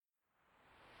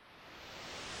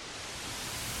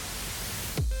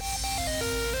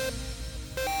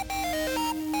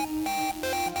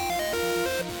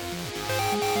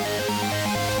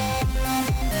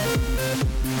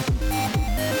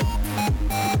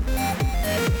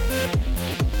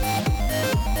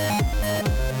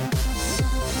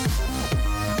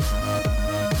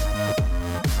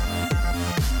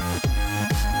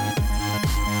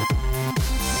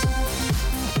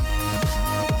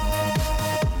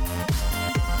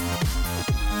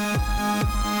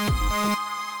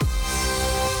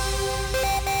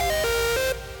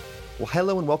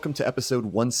hello and welcome to episode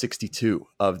 162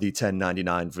 of the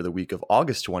 1099 for the week of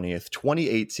August 20th,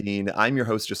 2018. I'm your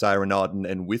host, Josiah Renaudin,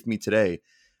 and with me today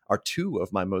are two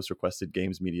of my most requested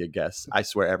games media guests. I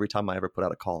swear every time I ever put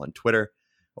out a call on Twitter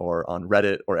or on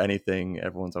Reddit or anything,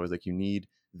 everyone's always like, you need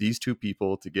these two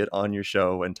people to get on your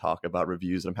show and talk about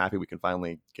reviews. And I'm happy we can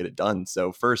finally get it done.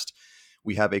 So first,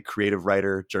 we have a creative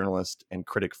writer, journalist, and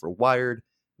critic for Wired,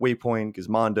 Waypoint,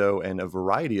 Gizmondo, and a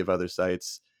variety of other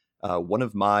sites. One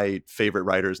of my favorite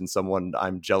writers and someone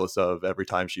I'm jealous of every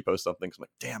time she posts something. So I'm like,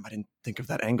 damn, I didn't think of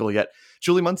that angle yet.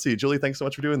 Julie Muncy. Julie, thanks so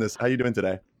much for doing this. How are you doing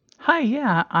today? Hi,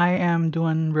 yeah, I am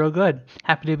doing real good.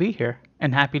 Happy to be here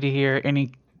and happy to hear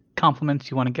any compliments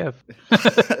you want to give.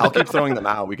 I'll keep throwing them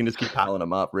out. We can just keep piling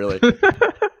them up, really.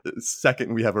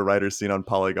 Second, we have a writer seen on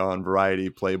Polygon,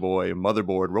 Variety, Playboy,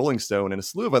 Motherboard, Rolling Stone, and a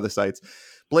slew of other sites.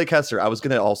 Blake Hester. I was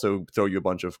going to also throw you a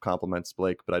bunch of compliments,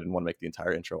 Blake, but I didn't want to make the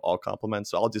entire intro all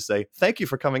compliments. So I'll just say thank you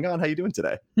for coming on. How are you doing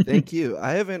today? Thank you.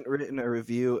 I haven't written a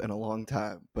review in a long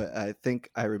time, but I think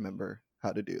I remember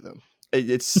how to do them.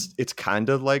 It's kind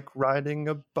of like riding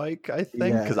a bike, I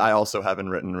think, because I also haven't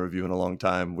written a review in a long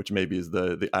time, which maybe is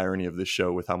the irony of this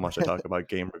show with how much I talk about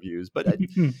game reviews. But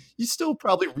you still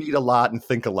probably read a lot and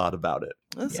think a lot about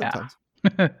it. Sometimes.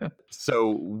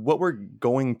 So what we're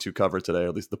going to cover today, or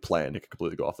at least the plan, it could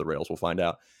completely go off the rails, we'll find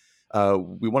out.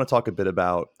 We want to talk a bit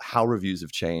about how reviews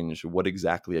have changed, what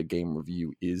exactly a game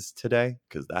review is today,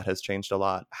 because that has changed a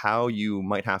lot, how you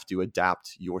might have to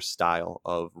adapt your style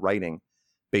of writing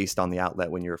based on the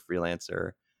outlet when you're a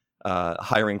freelancer,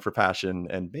 hiring for passion,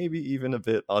 and maybe even a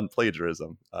bit on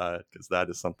plagiarism, because that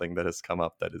is something that has come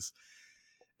up that is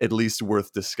at least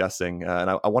worth discussing. And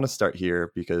I want to start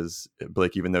here because,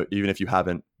 Blake, even if you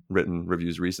haven't written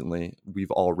reviews recently,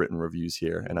 we've all written reviews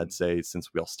here. And I'd say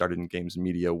since we all started in games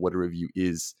media, what a review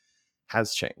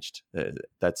has changed.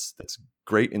 That's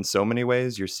great in so many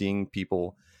ways. You're seeing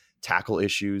people tackle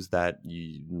issues that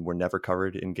were never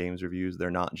covered in games reviews.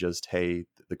 They're not just, hey,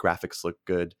 the graphics look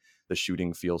good, the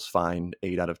shooting feels fine,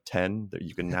 8 out of 10. That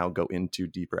you can now go into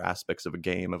deeper aspects of a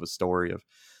game, of a story,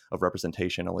 of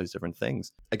representation, all these different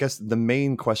things. I guess the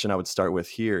main question I would start with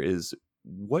here is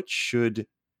what should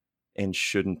and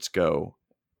shouldn't go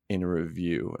in a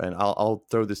review? And I'll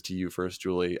throw this to you first,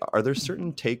 Julie. Are there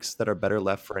certain takes that are better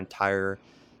left for entire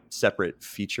separate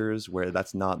features where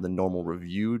that's not the normal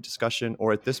review discussion?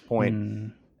 Or at this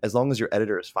point, as long as your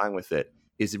editor is fine with it,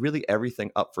 is really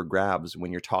everything up for grabs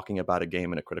when you're talking about a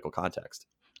game in a critical context?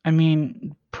 I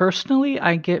mean, personally,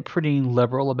 I get pretty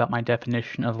liberal about my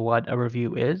definition of what a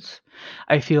review is.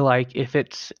 I feel like if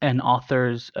it's an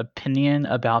author's opinion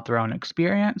about their own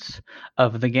experience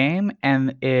of the game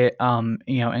and it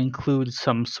includes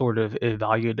some sort of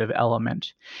evaluative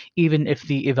element, even if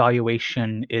the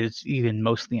evaluation is even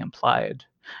mostly implied,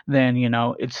 then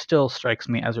it still strikes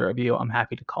me as a review. I'm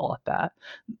happy to call it that.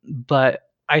 But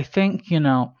I think,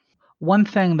 one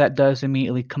thing that does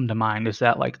immediately come to mind is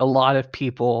that like a lot of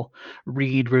people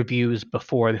read reviews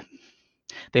before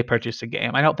they purchase a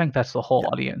game. I don't think that's the whole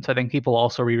audience. I think people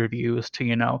also read reviews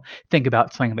to, think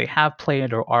about something they have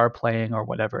played or are playing or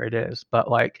whatever it is. But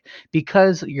like,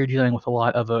 because you're dealing with a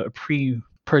lot of a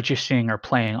purchasing or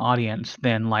playing audience,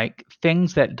 then like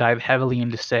things that dive heavily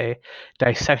into, say,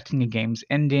 dissecting a game's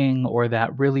ending or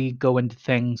that really go into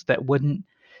things that wouldn't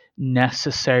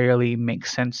necessarily make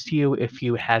sense to you if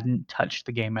you hadn't touched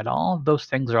the game at all, those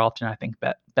things are often, I think,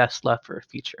 best left for a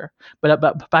feature. But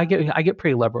I get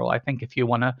pretty liberal. I think if you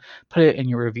want to put it in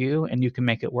your review and you can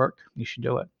make it work, you should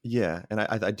do it. Yeah, and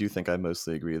I do think I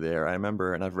mostly agree there. I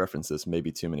remember, and I've referenced this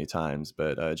maybe too many times,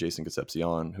 but Jason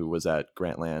Concepcion, who was at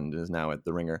Grantland and is now at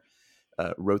The Ringer,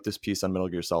 wrote this piece on Metal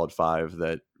Gear Solid 5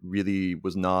 that really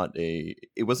was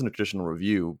it wasn't a traditional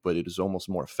review, but it was almost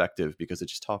more effective because it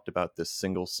just talked about this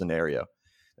single scenario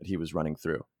that he was running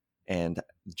through and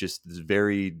just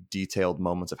very detailed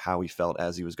moments of how he felt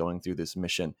as he was going through this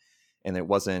mission. And it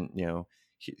wasn't,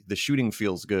 the shooting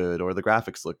feels good or the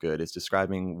graphics look good. It's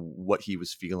describing what he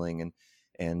was feeling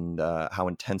and how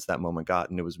intense that moment got.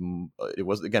 And it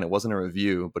wasn't a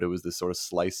review, but it was this sort of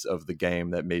slice of the game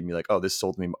that made me like, oh, this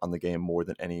sold me on the game more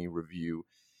than any review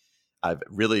I've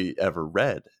really ever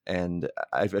read. And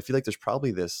I feel like there's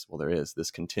probably this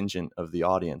contingent of the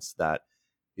audience that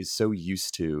is so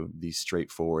used to these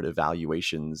straightforward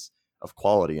evaluations of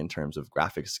quality in terms of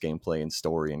graphics, gameplay, and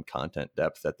story and content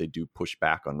depth that they do push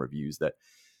back on reviews that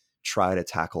try to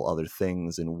tackle other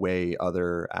things and weigh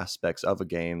other aspects of a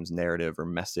game's narrative or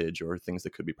message or things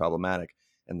that could be problematic.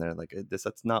 And they're like,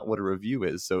 that's not what a review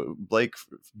is. So Blake,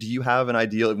 do you have an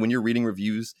idea when you're reading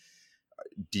reviews?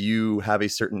 Do you have a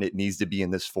certain, it needs to be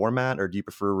in this format, or do you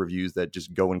prefer reviews that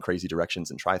just go in crazy directions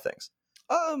and try things?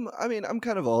 I mean, I'm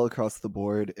kind of all across the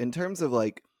board in terms of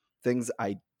like things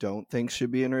I don't think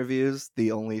should be in reviews.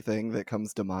 The only thing that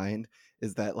comes to mind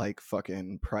is that like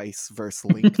fucking price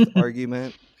versus length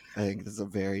argument. I think this is a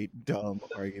very dumb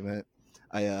argument.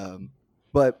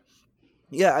 But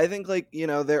yeah, I think like,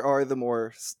 there are the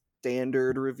more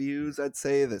standard reviews, I'd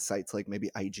say, that sites like maybe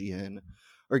IGN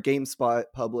or GameSpot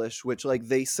publish, which like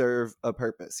they serve a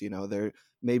purpose, they're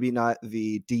maybe not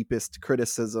the deepest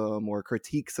criticism or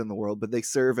critiques in the world, but they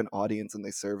serve an audience and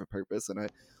they serve a purpose. And I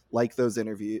like those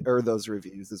those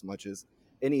reviews as much as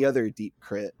any other deep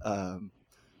crit.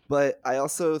 But I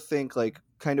also think like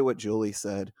kind of what Julie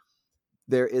said,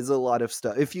 there is a lot of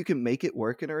stuff. If you can make it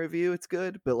work in a review, it's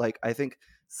good. But like, I think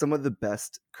some of the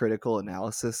best critical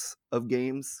analysis of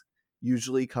games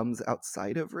usually comes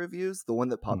outside of reviews. The one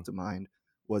that popped to mind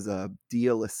was a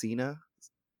Dia Lucina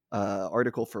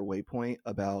article for Waypoint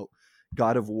about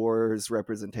God of War's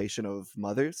representation of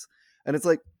mothers. And it's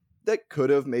like, that could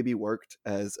have maybe worked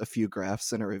as a few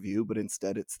graphs in a review, but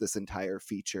instead it's this entire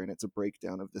feature and it's a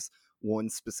breakdown of this one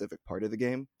specific part of the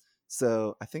game.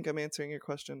 So I think I'm answering your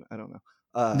question. I don't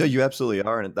know. No, you absolutely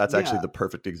are. And that's actually yeah. the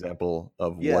perfect example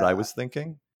of what Yeah. I was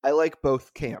thinking. I like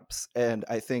both camps. And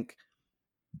I think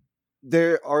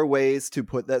there are ways to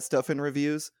put that stuff in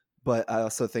reviews, but I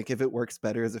also think if it works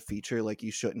better as a feature, like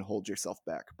you shouldn't hold yourself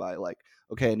back by like,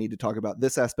 okay, I need to talk about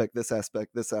this aspect, this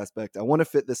aspect, this aspect. I want to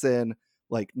fit this in.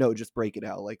 Like, no, just break it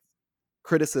out. Like,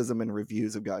 criticism and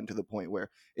reviews have gotten to the point where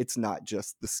it's not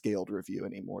just the scaled review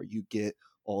anymore. You get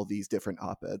all these different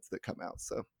op-eds that come out.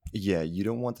 So yeah, you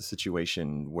don't want the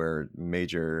situation where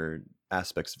major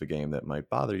aspects of a game that might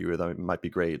bother you, or that might be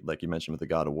great, like you mentioned with the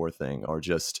God of War thing, are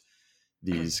just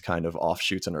these kind of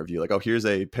offshoots in a review. Like, oh, here's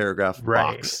a paragraph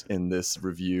box in this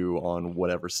review on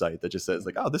whatever site that just says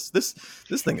like, oh, this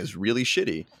thing is really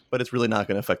shitty, but it's really not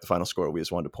going to affect the final score. We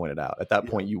just wanted to point it out. At that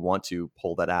point, you want to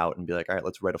pull that out and be like, all right,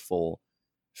 let's write a full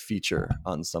feature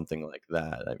on something like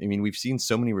that. I mean, we've seen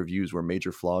so many reviews where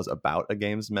major flaws about a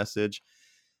game's message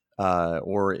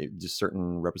or just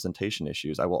certain representation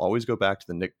issues. I will always go back to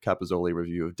the Nick Capozzoli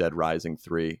review of Dead Rising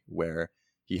 3, where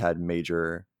he had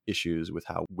major issues with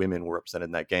how women were represented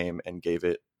in that game and gave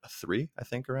it a 3, I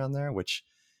think, around there, which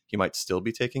he might still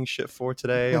be taking shit for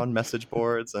today on message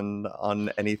boards and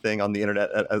on anything on the internet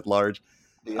at large.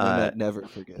 The internet never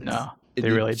forgets. No,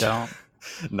 they really don't.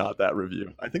 Not that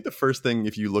review. I think the first thing,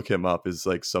 if you look him up, is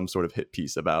like some sort of hit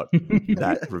piece about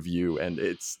that review, and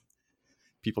it's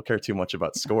people care too much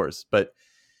about scores. But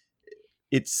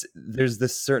there's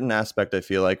this certain aspect, I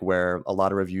feel like, where a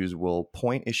lot of reviews will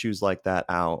point issues like that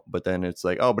out, but then it's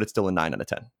like, oh, but it's still a 9 out of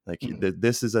 10. Like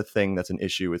this is a thing that's an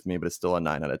issue with me, but it's still a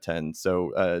 9 out of 10.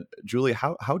 So Julie,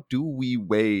 how do we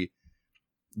weigh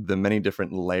the many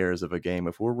different layers of a game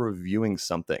if we're reviewing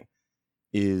something?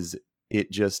 Is it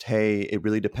just, hey, it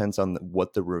really depends on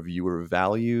what the reviewer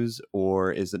values,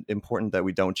 or is it important that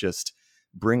we don't just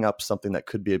bring up something that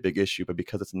could be a big issue, but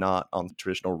because it's not on the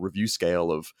traditional review scale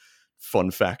of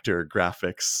fun factor,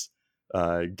 graphics,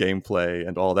 gameplay,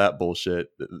 and all that bullshit,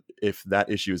 if that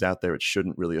issue is out there, it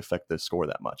shouldn't really affect the score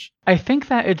that much? I think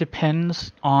that it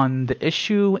depends on the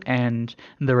issue and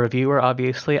the reviewer.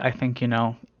 Obviously, I think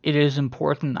it is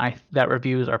important that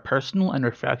reviews are personal and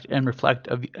reflect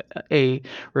a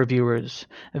reviewer's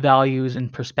values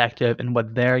and perspective and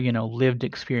what their lived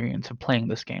experience of playing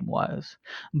this game was.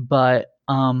 But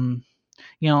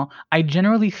I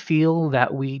generally feel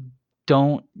that we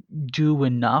don't do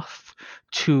enough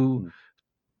to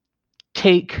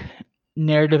take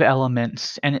narrative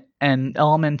elements and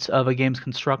elements of a game's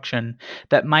construction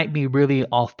that might be really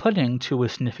off-putting to a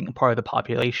significant part of the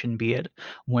population, be it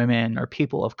women or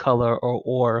people of color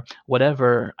or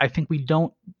whatever. I think we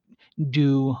don't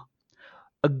do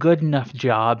a good enough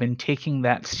job in taking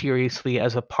that seriously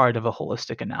as a part of a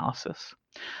holistic analysis.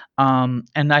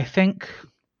 And I think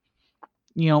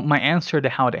my answer to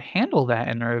how to handle that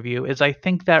in a review is I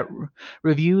think that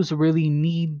reviews really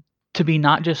need to be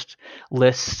not just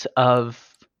lists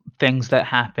of things that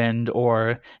happened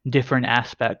or different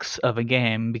aspects of a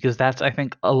game, because that's, I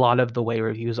think, a lot of the way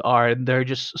reviews are. They're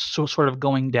just sort of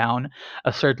going down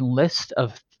a certain list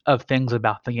of things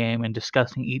about the game and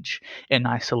discussing each in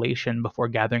isolation before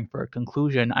gathering for a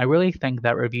conclusion. I really think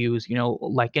that reviews,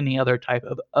 like any other type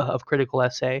of critical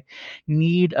essay,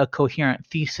 need a coherent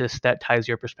thesis that ties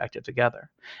your perspective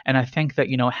together. And I think that,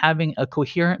 having a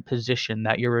coherent position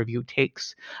that your review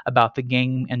takes about the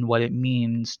game and what it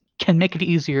means can make it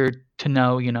easier to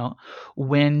know,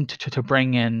 when to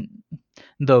bring in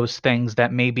those things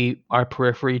that maybe are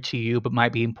periphery to you but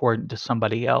might be important to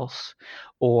somebody else,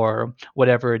 or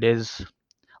whatever it is.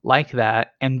 like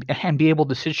that, and be able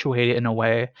to situate it in a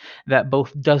way that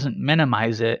both doesn't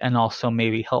minimize it and also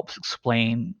maybe helps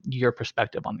explain your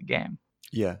perspective on the game.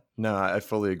 Yeah, no, I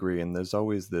fully agree. And there's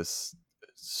always this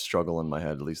struggle in my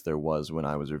head, at least there was when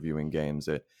I was reviewing games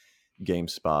at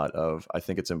GameSpot, of I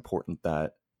think it's important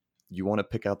that you want to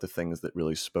pick out the things that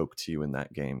really spoke to you in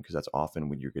that game, because that's often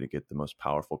when you're going to get the most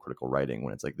powerful critical writing,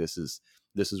 when it's like, this is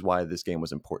why this game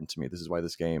was important to me. This is why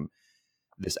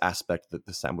this aspect, that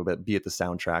the sound, be it the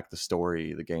soundtrack, the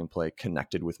story, the gameplay,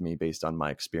 connected with me based on my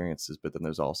experiences. But then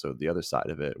there's also the other side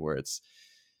of it, where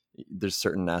there's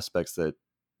certain aspects that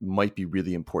might be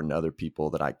really important to other people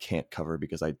that I can't cover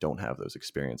because I don't have those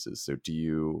experiences. So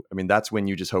that's when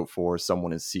you just hope for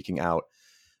someone is seeking out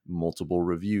multiple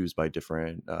reviews by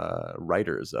different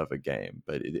writers of a game.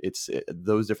 But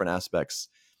those different aspects.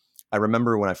 I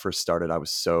remember when I first started, I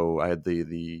had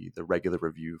the regular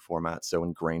review format so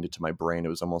ingrained into my brain. It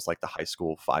was almost like the high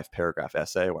school 5-paragraph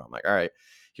essay, where I'm like, all right,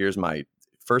 here's my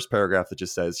first paragraph that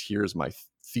just says, here's my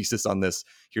thesis on this,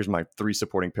 here's my 3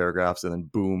 supporting paragraphs, and then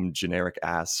boom, generic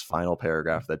ass final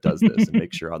paragraph that does this. And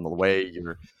make sure on the way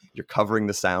you're covering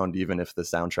the sound, even if the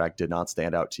soundtrack did not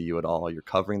stand out to you at all. You're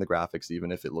covering the graphics,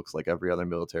 even if it looks like every other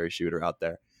military shooter out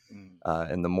there.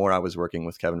 And the more I was working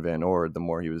with Kevin Van Ord, the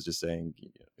more he was just saying,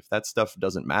 if that stuff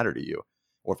doesn't matter to you,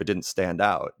 or if it didn't stand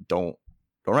out, don't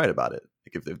write about it.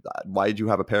 Like why did you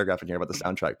have a paragraph in here about the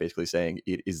soundtrack basically saying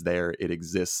it is there, it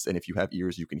exists, and if you have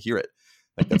ears, you can hear it?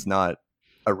 Like, that's not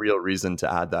a real reason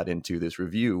to add that into this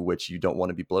review, which you don't want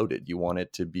to be bloated. You want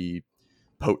it to be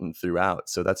potent throughout.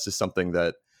 So that's just something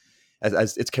that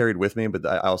as it's carried with me. But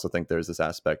I also think there's this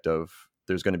aspect of,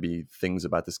 there's going to be things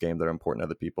about this game that are important to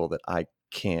other people that I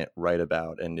can't write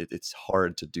about, and it's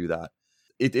hard to do that.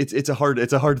 It's a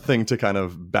hard thing to kind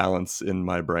of balance in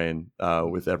my brain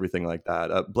with everything like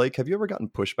that. Blake, have you ever gotten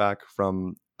pushback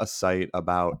from a site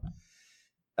about?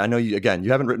 I know you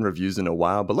haven't written reviews in a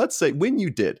while, but let's say when you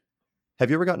did, have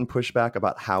you ever gotten pushback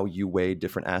about how you weigh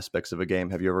different aspects of a game?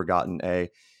 Have you ever gotten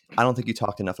I don't think you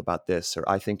talked enough about this, or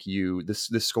I think this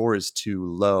score is too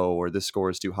low, or this score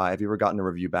is too high? Have you ever gotten a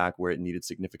review back where it needed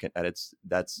significant edits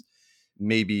that's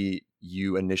maybe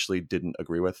you initially didn't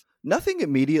agree with? Nothing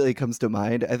immediately comes to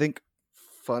mind. I think,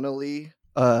 funnily,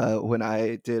 when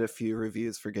I did a few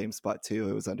reviews for GameSpot 2,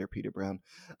 it was under Peter Brown.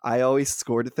 I always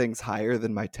scored things higher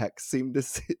than my text seemed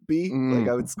to be. Like,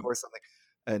 I would score something,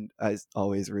 and I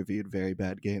always reviewed very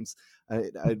bad games.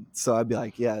 So I'd be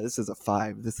like, yeah, this is a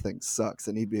 5. This thing sucks.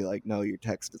 And he'd be like, no, your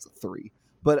text is a 3.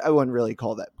 But I wouldn't really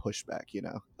call that pushback,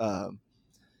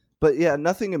 But yeah,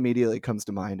 nothing immediately comes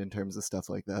to mind in terms of stuff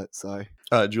like that. Sorry.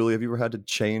 Julie, have you ever had to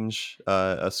change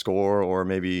a score, or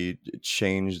maybe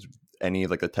changed any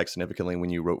like the text significantly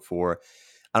when you wrote for?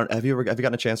 Have you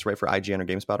gotten a chance to write for IGN or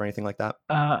GameSpot or anything like that?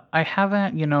 I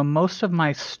haven't. Most of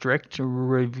my strict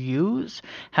reviews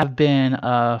have been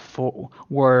for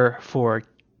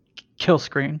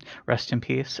Killscreen, rest in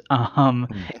peace.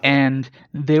 And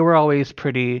they were always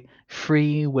pretty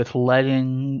free with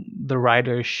letting the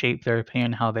writers shape their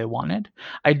opinion how they wanted.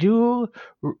 I do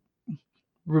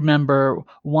remember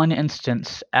one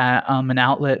instance at an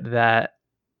outlet that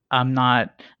I'm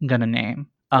not gonna name,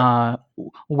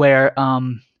 where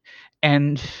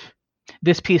and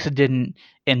this piece didn't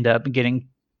end up getting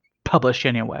published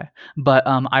anyway. But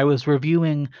I was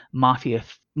reviewing Mafia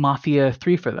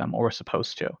 3 for them, or was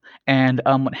supposed to. And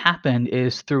what happened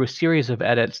is, through a series of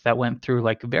edits that went through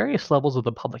like various levels of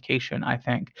the publication, I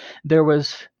think there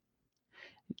was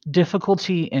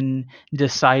difficulty in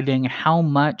deciding how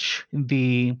much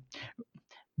they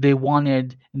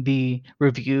wanted the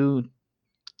review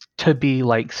to be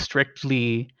like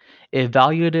strictly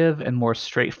evaluative and more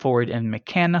straightforward and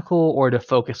mechanical, or to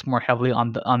focus more heavily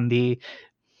on the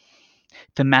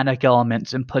thematic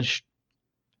elements and push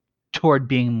toward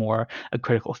being more a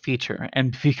critical feature.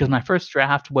 And because my first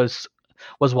draft was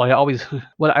what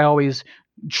I always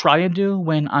try to do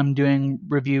when I'm doing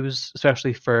reviews,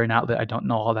 especially for an outlet I don't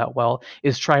know all that well,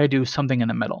 is try to do something in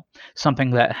the middle,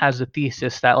 something that has a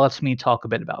thesis that lets me talk a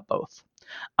bit about both.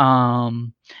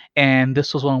 And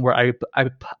this was one where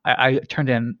I turned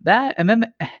in that,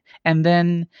 and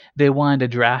then they wanted a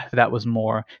draft that was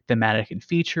more thematic and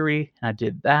featurey, and I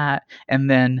did that, and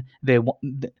then they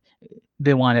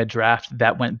wanted a draft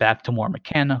that went back to more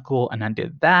mechanical, and I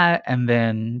did that, and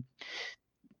then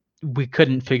we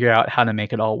couldn't figure out how to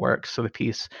make it all work, so the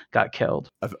piece got killed.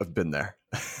 I've been there.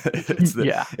 It's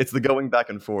the going back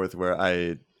and forth where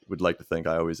I would like to think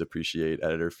I always appreciate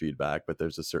editor feedback, but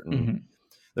there's a certain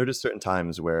there are just certain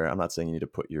times where, I'm not saying you need to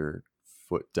put your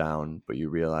foot down, but you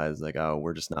realize like, oh,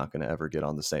 we're just not going to ever get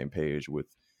on the same page with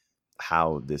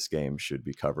how this game should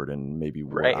be covered and maybe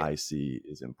what Right. I see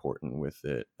is important with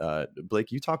it.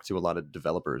 Blake, you talk to a lot of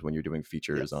developers when you're doing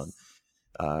features on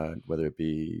whether it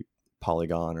be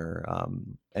Polygon or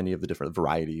any of the different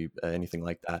variety, anything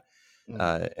like that.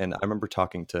 And I remember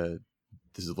talking to,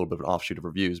 this is a little bit of an offshoot of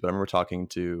reviews, but I remember talking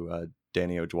to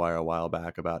Danny O'Dwyer a while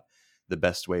back about the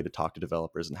best way to talk to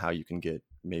developers and how you can get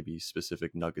maybe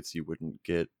specific nuggets you wouldn't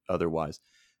get otherwise.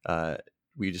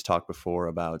 We just talked before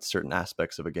about certain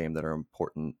aspects of a game that are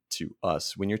important to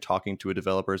us. When you're talking to a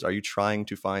developers, are you trying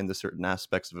to find the certain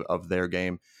aspects of their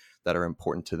game that are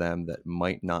important to them that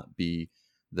might not be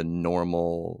the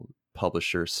normal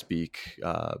publisher speak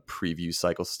preview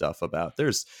cycle stuff about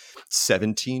there's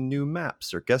 17 new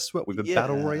maps, or guess what, we've a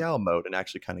battle royale mode, and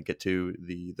actually kind of get to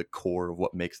the core of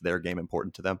what makes their game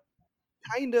important to them?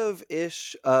 Kind of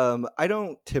ish. I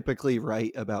don't typically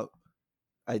write about,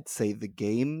 I'd say, the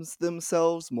games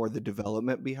themselves, more the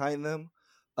development behind them.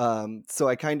 So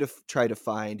I kind of try to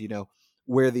find,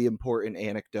 where the important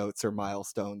anecdotes or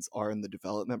milestones are in the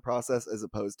development process, as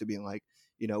opposed to being like,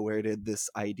 where did this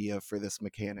idea for this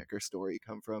mechanic or story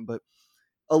come from? But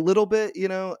a little bit,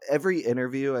 every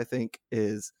interview I think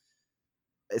is,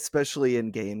 especially in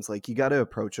games, like you got to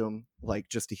approach them like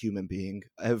just a human being.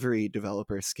 Every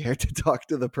developer is scared to talk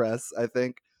to the press, I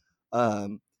think.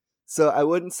 So I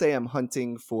wouldn't say I'm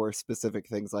hunting for specific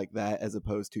things like that, as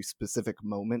opposed to specific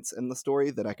moments in the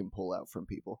story that I can pull out from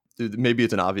people. Maybe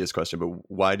it's an obvious question,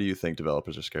 but why do you think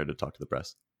developers are scared to talk to the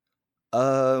press?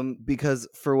 Because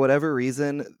for whatever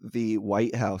reason, the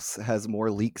White House has more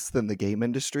leaks than the game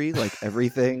industry. Like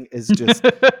everything is just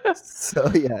so,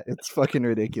 yeah, it's fucking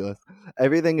ridiculous.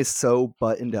 Everything is so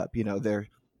buttoned up.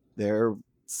 They're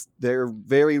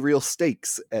very real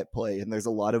stakes at play, and there's a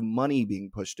lot of money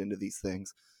being pushed into these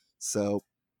things. So,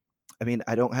 I mean,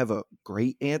 I don't have a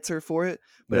great answer for it,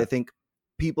 but I think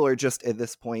people are just at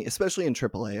this point, especially in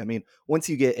AAA. I mean, once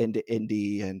you get into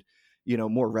indie and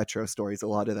more retro stories, a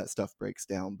lot of that stuff breaks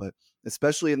down. But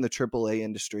especially in the AAA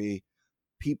industry,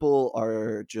 people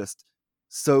are just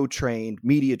so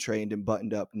media trained and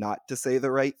buttoned up not to say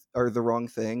the right or the wrong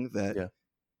thing that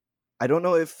I don't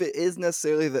know if it is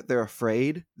necessarily that they're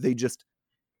afraid.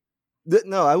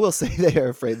 No, I will say they are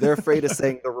afraid. They're afraid of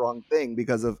saying the wrong thing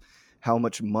because of how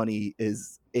much money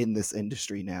is in this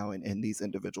industry now and in these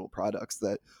individual products.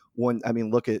 That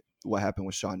look at what happened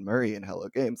with Sean Murray and Hello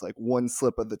Games. Like one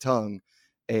slip of the tongue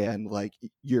and like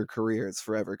your career is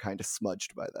forever kind of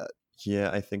smudged by that. Yeah,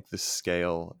 I think the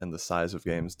scale and the size of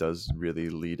games does really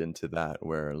lead into that,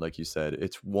 where, like you said,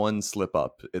 it's one slip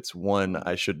up. It's one,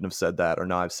 I shouldn't have said that, or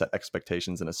now I've set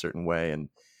expectations in a certain way, and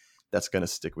that's going to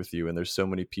stick with you. And there's so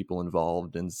many people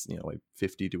involved in, a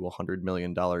 $50 to $100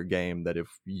 million game that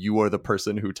if you are the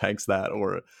person who tanks that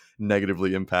or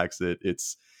negatively impacts it,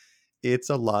 it's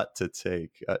a lot to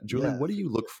take. Julie, what do you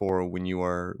look for when you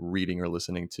are reading or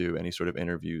listening to any sort of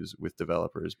interviews with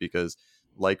developers? Because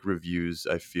like reviews,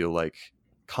 I feel like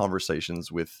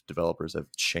conversations with developers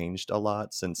have changed a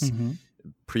lot since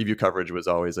preview coverage was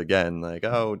always, again, like,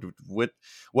 oh, what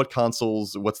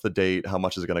consoles, what's the date, how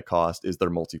much is it going to cost, is there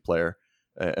multiplayer?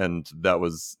 And that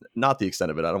was not the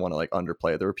extent of it. I don't want to like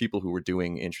underplay it. There were people who were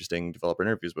doing interesting developer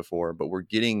interviews before, but we're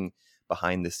getting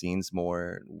behind the scenes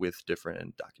more with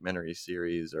different documentary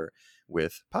series or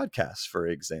with podcasts, for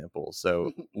example.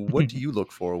 So what do you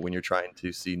look for when you're trying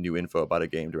to see new info about a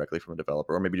game directly from a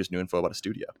developer, or maybe just new info about a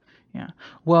studio? Yeah.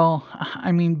 Well,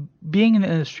 I mean, being in the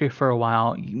industry for a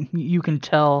while, you can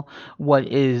tell what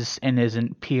is and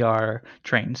isn't PR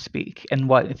trained speak, and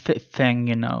what thing,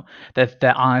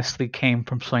 that honestly came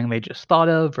from something they just thought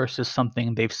of versus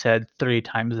something they've said 30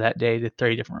 times that day to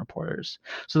 30 different reporters.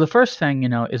 So the first thing,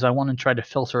 is I want to try to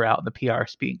filter out the PR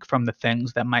speak from the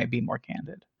things that might be more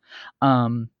candid.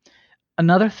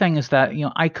 Another thing is that,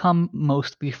 I come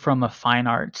mostly from a fine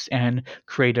arts and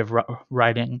creative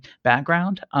writing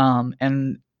background.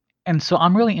 And so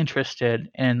I'm really interested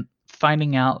in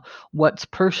finding out what's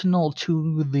personal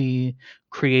to the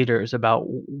creators about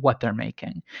what they're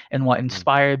making and what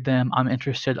inspired them. I'm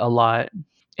interested a lot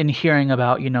in hearing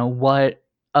about, what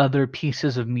other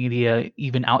pieces of media,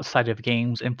 even outside of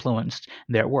games, influenced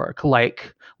their work.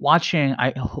 Like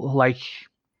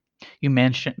you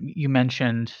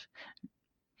mentioned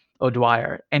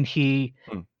O'Dwyer, and he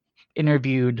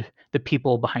interviewed the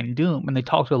people behind Doom, and they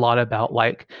talked a lot about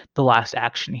like The Last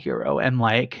Action Hero and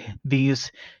like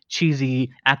these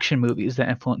cheesy action movies that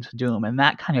influenced Doom, and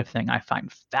that kind of thing I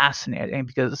find fascinating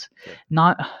because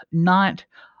not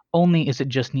only is it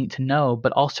just neat to know,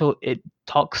 but also it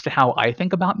talks to how I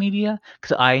think about media,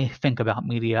 because I think about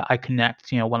media, I connect,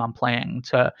 when I'm playing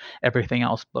to everything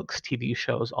else, books, TV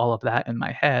shows, all of that in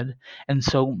my head. And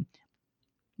so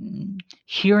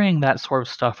hearing that sort of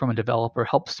stuff from a developer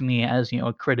helps me as,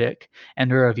 a critic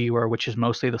and a reviewer, which is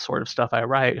mostly the sort of stuff I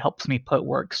write, helps me put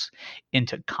works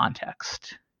into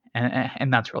context.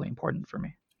 And that's really important for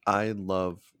me. I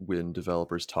love when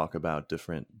developers talk about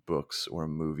different books or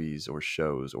movies or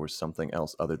shows or something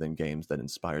else other than games that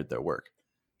inspired their work.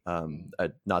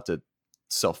 Not to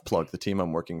self-plug the team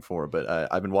I'm working for,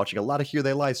 but I've been watching a lot of Here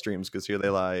They Lie streams, because Here They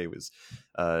Lie was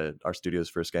our studio's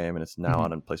first game, and it's now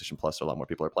on PlayStation Plus, so a lot more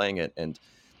people are playing it. And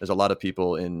there's a lot of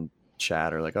people in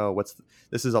chat are like, oh,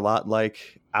 this is a lot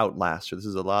like Outlast, or this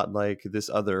is a lot like this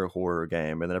other horror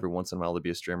game. And then every once in a while there'll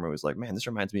be a streamer who's like, man, this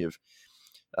reminds me of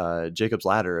Jacob's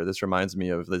Ladder. This reminds me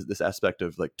of this aspect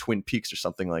of like Twin Peaks or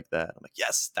something like that. I'm like,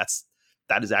 yes,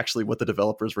 that is actually what the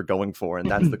developers were going for, and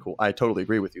that's the cool. I totally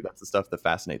agree with you. That's the stuff that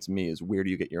fascinates me, is where do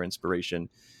you get your inspiration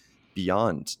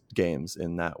beyond games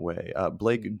in that way?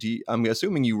 Blake, I'm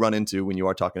assuming you run into, when you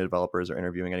are talking to developers or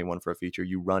interviewing anyone for a feature,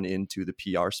 you run into the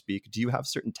PR speak. Do you have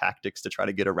certain tactics to try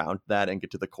to get around that and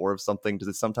get to the core of something? Does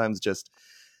it sometimes just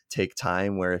take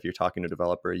time, where if you're talking to a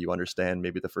developer, you understand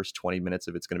maybe the first 20 minutes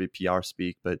of it's going to be PR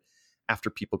speak, but after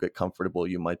people get comfortable,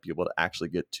 you might be able to actually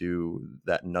get to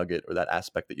that nugget or that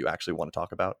aspect that you actually want to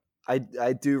talk about? I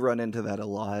do run into that a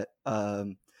lot.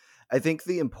 I think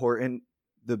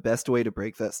the best way to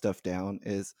break that stuff down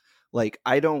is, like,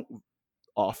 I don't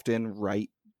often write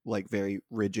like very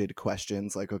rigid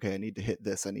questions like, okay, I need to hit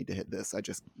this, I need to hit this. I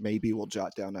just maybe will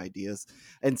jot down ideas.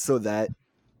 And so that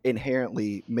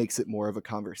inherently makes it more of a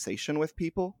conversation with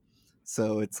people.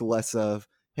 So it's less of,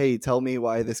 hey, tell me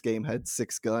why this game had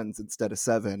 6 guns instead of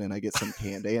 7, and I get some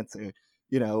canned answer.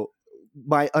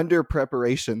 My under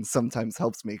preparation sometimes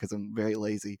helps me because I'm very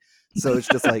lazy. So it's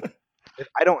just like, if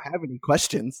I don't have any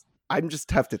questions, I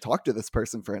just have to talk to this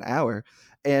person for an hour.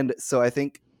 And so I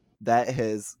think that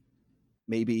has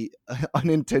maybe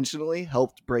unintentionally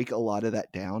helped break a lot of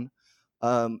that down.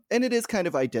 And it is kind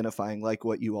of identifying, like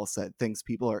what you all said, things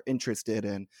people are interested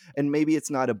in. And maybe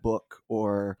it's not a book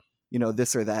or,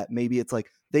 this or that. Maybe it's like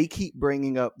they keep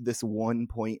bringing up this one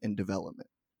point in development.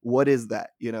 What is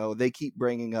that? They keep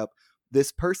bringing up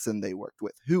this person they worked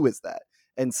with. Who is that?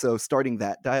 And so starting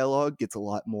that dialogue gets a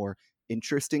lot more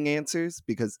interesting answers,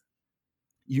 because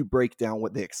you break down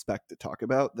what they expect to talk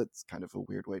about. That's kind of a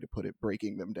weird way to put it,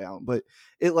 breaking them down, but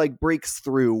it like breaks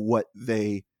through what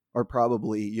they are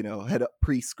probably, had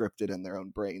pre-scripted in their own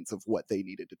brains of what they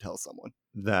needed to tell someone.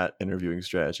 That interviewing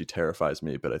strategy terrifies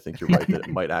me, but I think you're right that it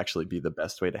might actually be the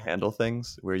best way to handle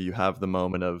things, where you have the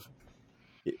moment of,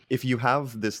 if you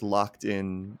have this locked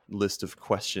in list of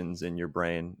questions in your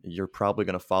brain, you're probably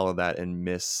going to follow that and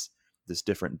miss this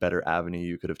different, better avenue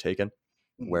you could have taken,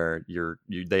 where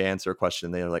they answer a question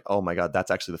and they're like, oh my God, that's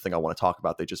actually the thing I want to talk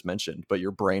about, they just mentioned. But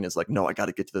your brain is like, no, I got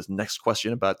to get to this next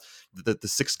question about the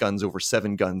 6 guns over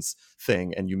 7 guns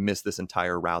thing. And you miss this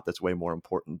entire route that's way more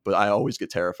important. But I always get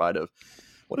terrified of,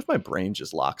 what if my brain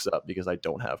just locks up because I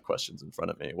don't have questions in front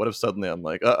of me? What if suddenly I'm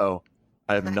like, uh-oh,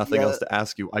 I have nothing else to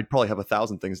ask you. I'd probably have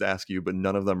 1,000 things to ask you, but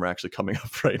none of them are actually coming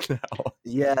up right now.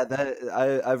 Yeah,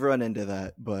 I've run into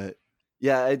that. But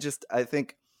yeah, I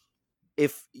think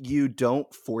if you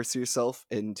don't force yourself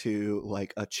into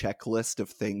like a checklist of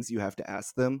things you have to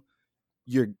ask them,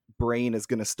 your brain is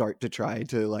going to start to try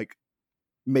to like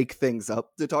make things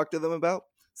up to talk to them about.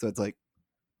 So it's like,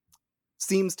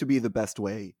 seems to be the best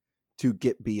way to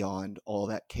get beyond all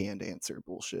that canned answer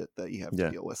bullshit that you have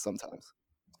to deal with sometimes.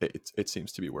 It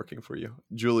seems to be working for you.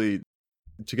 Julie,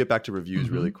 to get back to reviews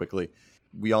really quickly,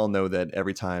 we all know that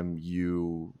every time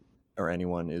you or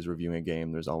anyone is reviewing a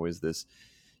game, there's always this,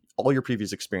 all your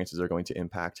previous experiences are going to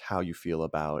impact how you feel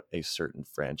about a certain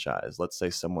franchise. Let's say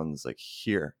someone's like,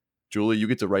 here, Julie, you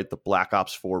get to write the Black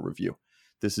Ops 4 review.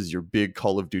 This is your big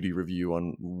Call of Duty review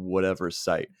on whatever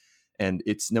site. And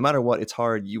it's, no matter what, it's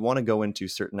hard. You want to go into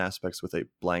certain aspects with a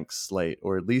blank slate,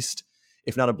 or at least,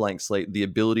 if not a blank slate, the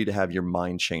ability to have your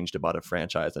mind changed about a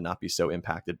franchise and not be so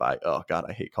impacted by, oh God,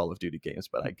 I hate Call of Duty games,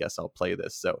 but I guess I'll play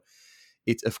this. So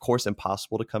it's of course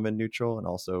impossible to come in neutral. And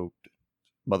also,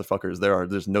 motherfuckers,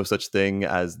 there's no such thing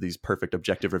as these perfect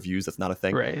objective reviews. That's not a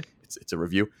thing. Right. It's a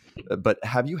review. But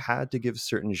have you had to give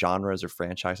certain genres or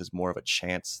franchises more of a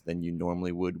chance than you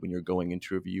normally would when you're going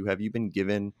into a review? Have you been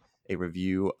given a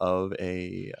review of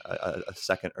a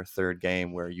second or third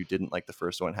game where you didn't like the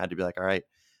first one, had to be like, all right,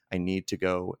 I need to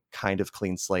go kind of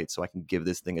clean slate so I can give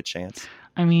this thing a chance?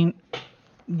 I mean,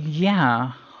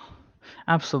 yeah,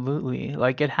 absolutely.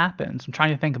 Like, it happens. I'm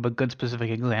trying to think of a good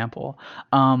specific example.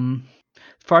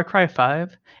 Far Cry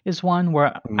 5 is one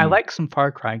where I Mm. like some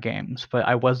Far Cry games, but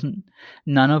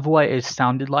none of what it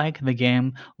sounded like the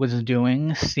game was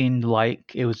doing seemed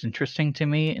like it was interesting to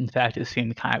me. In fact, it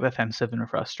seemed kind of offensive and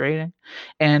frustrating.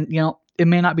 And, it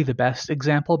may not be the best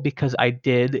example because I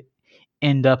did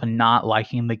end up not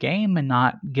liking the game and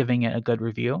not giving it a good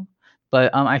review.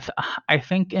 But I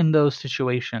think in those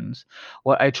situations,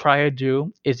 what I try to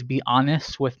do is be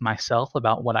honest with myself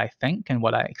about what I think and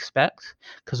what I expect.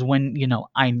 Because when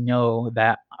I know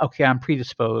that okay, I'm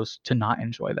predisposed to not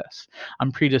enjoy this.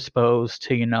 I'm predisposed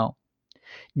to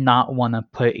not want to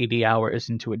put 80 hours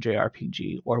into a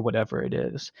JRPG or whatever it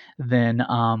is. Then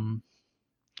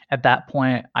at that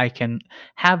point, I can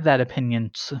have that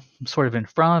opinion sort of in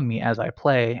front of me as I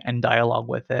play and dialogue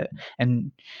with it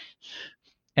and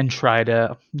try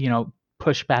to,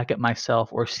 push back at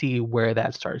myself or see where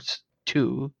that starts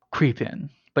to creep in.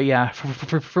 But yeah,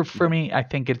 for Yeah. me, I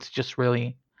think it's just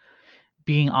really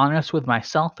being honest with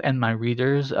myself and my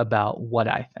readers about what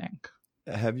I think.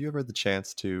 Have you ever had the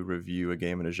chance to review a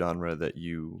game in a genre that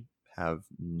you have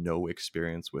no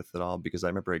experience with at all? Because I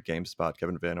remember at GameSpot,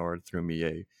 Kevin Van Ord threw me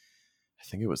I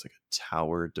think it was like a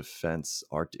tower defense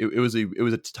art. It was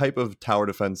a type of tower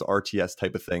defense RTS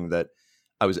type of thing that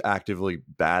I was actively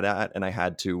bad at, and I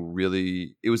had to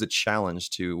really. It was a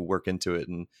challenge to work into it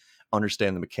and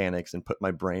understand the mechanics and put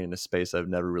my brain in a space I've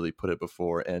never really put it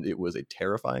before, and it was a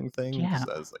terrifying thing Yeah. because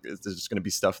I was like, "Is there just going to be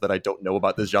stuff that I don't know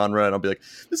about this genre?" And I'll be like,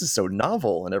 "This is so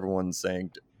novel," and everyone's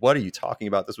saying, "What are you talking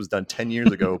about? This was done 10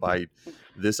 years ago by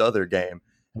this other game."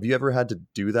 Have you ever had to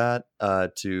do that?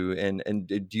 And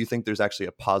do you think there's actually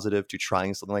a positive to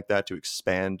trying something like that to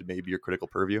expand maybe your critical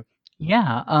purview?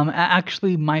 Yeah,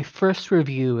 actually, my first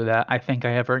review that I think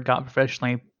I ever got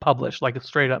professionally published, like a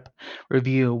straight up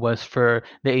review, was for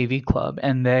the AV Club,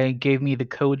 and they gave me the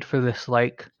code for this,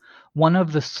 like, one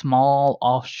of the small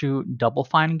offshoot Double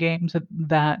Fine games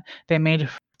that they made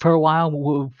for a while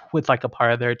with like a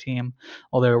part of their team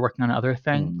while they were working on other Mm.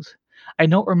 things. I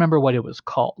don't remember what it was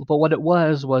called, but what it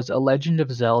was a Legend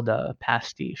of Zelda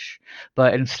pastiche,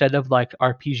 but instead of like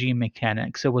RPG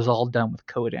mechanics, it was all done with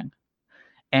coding.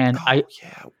 And Oh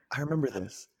yeah, I remember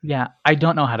this. I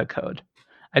don't know how to code.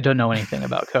 I don't know anything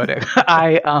about coding.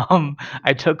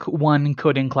 I took one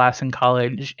coding class in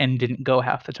college and didn't go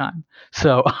half the time.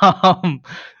 So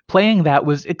playing that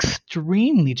was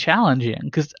extremely challenging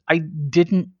because I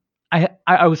didn't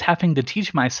I was having to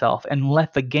teach myself and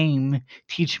let the game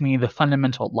teach me the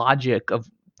fundamental logic of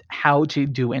how to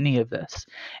do any of this.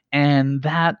 And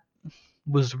that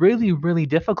was really, really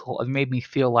difficult. It made me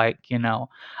feel like,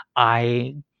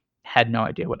 I had no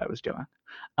idea what I was doing.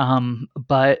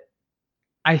 But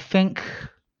I think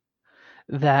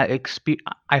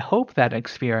I hope that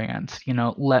experience,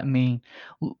 let me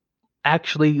l-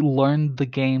 actually learn the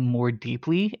game more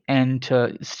deeply and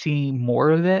to see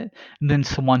more of it than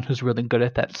someone who's really good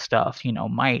at that stuff,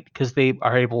 might, because they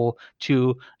are able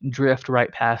to drift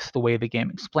right past the way the game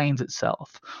explains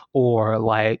itself or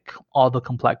like all the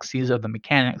complexities of the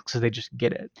mechanics because they just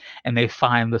get it and they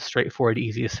find the straightforward,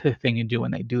 easiest thing to do when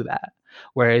they do that.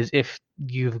 Whereas if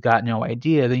you've got no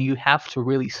idea, then you have to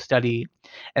really study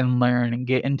and learn and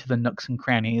get into the nooks and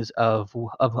crannies of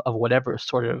whatever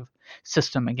sort of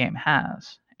system a game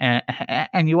has.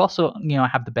 And you also,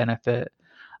 have the benefit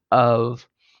of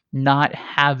not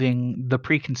having the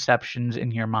preconceptions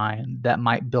in your mind that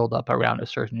might build up around a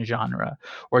certain genre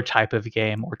or type of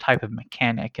game or type of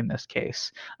mechanic in this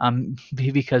case,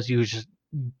 because you just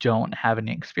don't have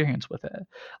any experience with it.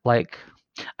 Like,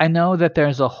 I know that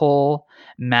there's a whole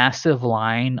massive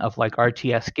line of like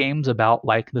RTS games about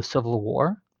like the Civil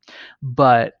War,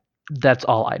 but that's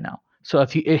all I know. So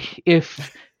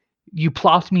if you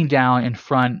plopped me down in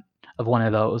front of one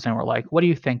of those and were like, "What do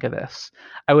you think of this?"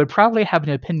 I would probably have an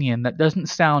opinion that doesn't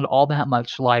sound all that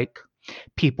much like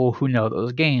people who know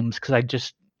those games because I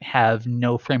just have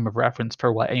no frame of reference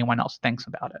for what anyone else thinks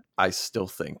about it. I still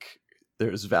think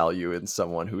there's value in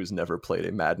someone who's never played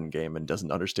a Madden game and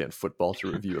doesn't understand football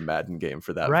to review a Madden game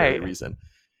for that very Right. reason.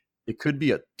 It could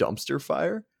be a dumpster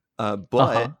fire, Uh-huh.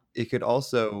 but it could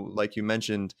also, like you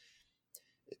mentioned,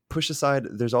 push aside.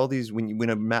 There's all these when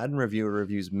a Madden reviewer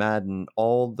reviews Madden,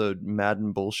 all the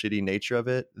Madden bullshitty nature of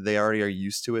it, they already are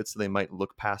used to it, so they might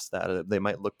look past that. They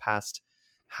might look past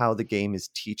how the game is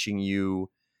teaching you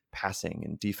passing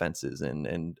and defenses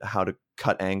and how to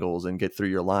cut angles and get through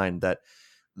your line. That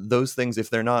those things, if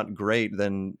they're not great,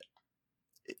 then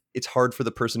it's hard for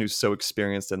the person who's so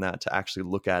experienced in that to actually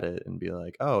look at it and be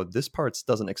like, oh, this part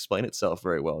doesn't explain itself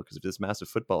very well. Because if you're this massive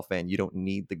football fan, you don't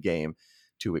need the game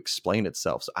to explain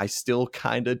itself. So I still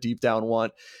kind of deep down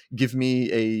want, give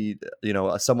me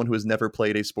someone who has never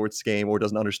played a sports game or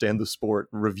doesn't understand the sport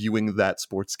reviewing that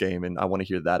sports game, and I want to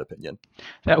hear that opinion.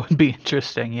 That would be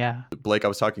interesting, yeah. Blake,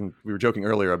 we were joking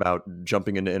earlier about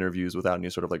jumping into interviews without any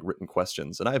sort of like written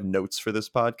questions, and I have notes for this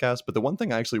podcast, but the one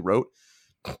thing I actually wrote,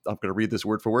 I'm going to read this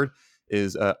word for word,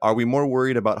 is are we more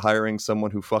worried about hiring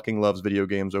someone who fucking loves video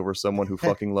games over someone who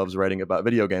fucking loves writing about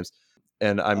video games?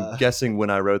 And I'm guessing when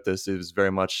I wrote this, it was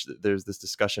very much, there's this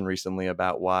discussion recently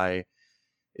about why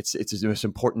it's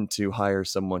important to hire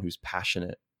someone who's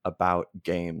passionate about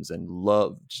games and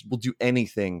will do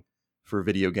anything for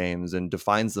video games and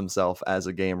defines themselves as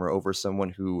a gamer over someone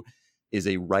who is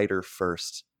a writer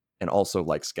first and also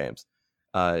likes games.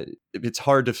 It's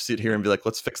hard to sit here and be like,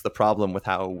 let's fix the problem with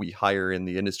how we hire in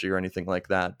the industry or anything like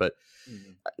that. But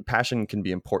passion can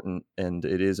be important, and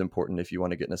it is important if you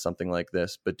want to get into something like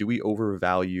this. But do we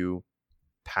overvalue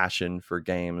passion for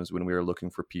games when we are looking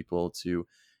for people to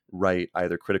write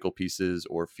either critical pieces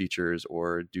or features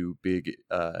or do big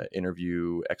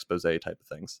interview expose type of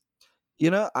things?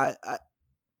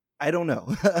 I don't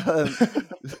know.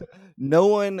 No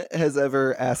one has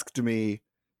ever asked me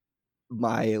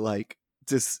my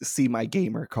just see my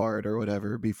gamer card or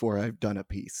whatever before I've done a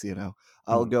piece.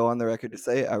 I'll go on the record to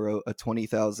say I wrote a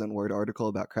 20,000 word article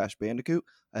about Crash Bandicoot.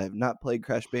 I have not played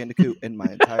Crash Bandicoot in my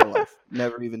entire life.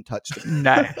 Never even touched it.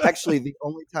 Nice. Actually, the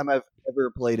only time I've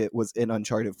ever played it was in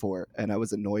Uncharted 4, and I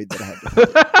was annoyed that I had to play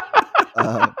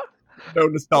it. No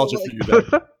nostalgia for you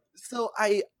there. So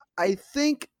I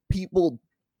think people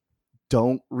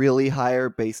don't really hire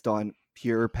based on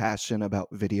pure passion about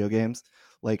video games.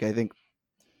 I think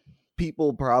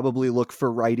people probably look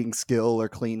for writing skill or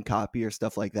clean copy or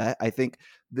stuff like that. I think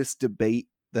this debate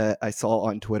that I saw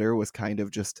on Twitter was kind of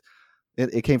just,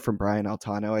 it came from Brian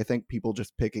Altano. I think people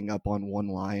just picking up on one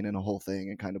line and a whole thing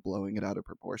and kind of blowing it out of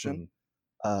proportion,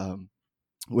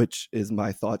 which is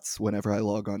my thoughts whenever I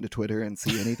log on to Twitter and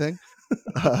see anything.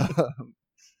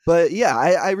 But yeah,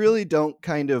 I really don't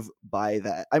kind of buy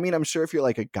that. I mean, I'm sure if you're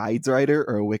like a guides writer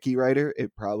or a wiki writer,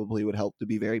 it probably would help to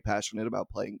be very passionate about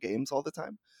playing games all the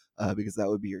time. Because that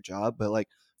would be your job. But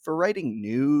for writing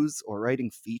news or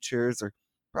writing features or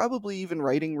probably even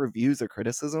writing reviews or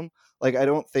criticism, I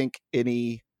don't think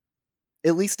any,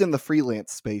 at least in the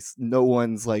freelance space, no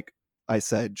one's I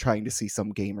said, trying to see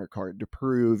some gamer card to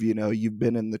prove, you've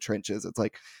been in the trenches. It's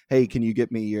like, hey, can you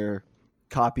get me your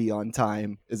copy on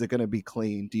time? Is it going to be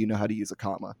clean? Do you know how to use a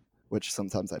comma? Which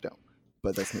sometimes I don't,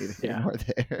 but that's neither here nor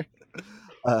there.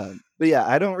 But yeah,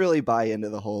 I don't really buy into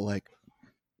the whole,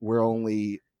 we're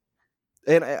only...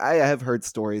 And I have heard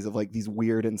stories of these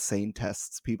weird, insane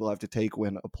tests people have to take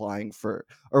when applying for,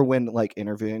 or when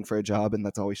interviewing for a job. And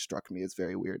that's always struck me as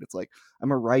very weird. It's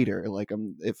I'm a writer.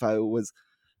 If I was,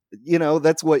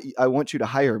 that's what I want you to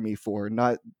hire me for,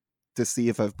 not to see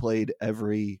if I've played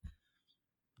every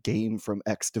game from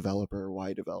X developer or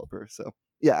Y developer. So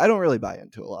yeah, I don't really buy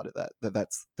into a lot of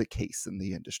that's the case in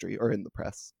the industry or in the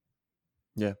press.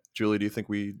 Yeah. Julie, do you think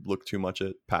we look too much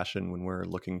at passion when we're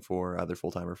looking for either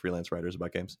full-time or freelance writers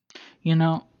about games?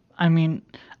 I mean,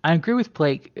 I agree with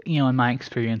Blake. In my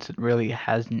experience, it really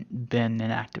hasn't been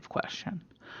an active question.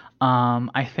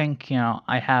 I think,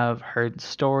 I have heard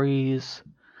stories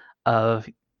of,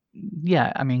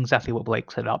 exactly what Blake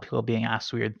said about people being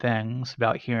asked weird things,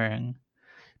 about hearing,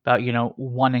 about,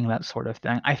 wanting that sort of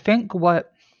thing. I think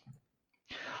what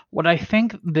I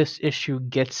think this issue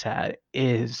gets at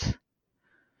is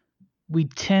we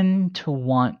tend to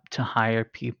want to hire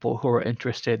people who are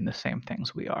interested in the same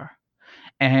things we are,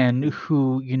 and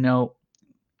who,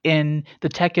 in the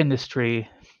tech industry,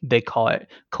 they call it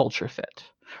culture fit,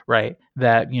 right?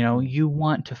 That, you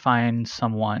want to find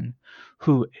someone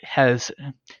who has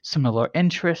similar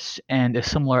interests and a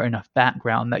similar enough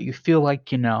background that you feel like,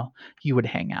 you would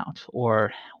hang out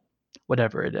or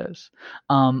whatever it is.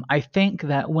 I think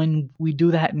that when we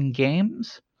do that in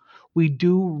games, we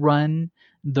do run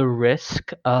the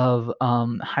risk of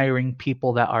hiring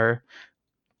people that are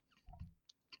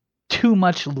too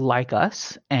much like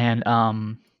us and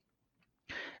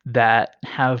that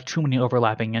have too many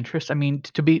overlapping interests. I mean,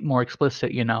 to be more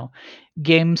explicit,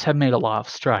 games have made a lot of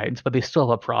strides, but they still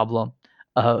have a problem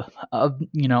of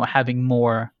having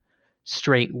more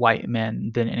straight white men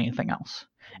than anything else.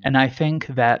 And I think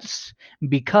that's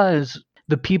because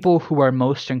the people who are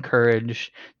most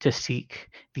encouraged to seek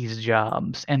these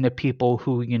jobs and the people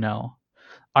who,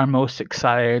 are most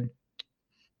excited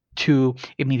to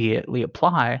immediately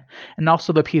apply, and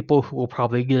also the people who will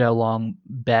probably get along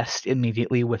best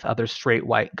immediately with other straight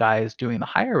white guys doing the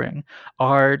hiring,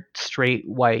 are straight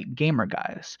white gamer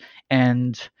guys.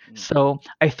 And so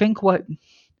I think what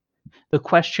the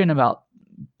question about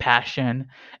passion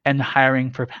and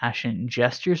hiring for passion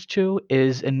gestures too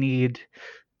is a need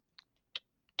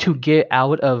to get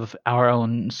out of our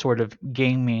own sort of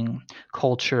gaming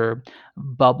culture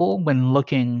bubble when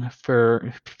looking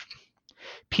for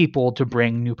people to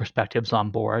bring new perspectives on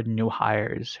board, new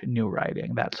hires, new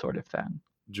writing, that sort of thing.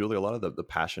 Julie, a lot of the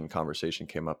passion conversation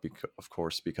came up, of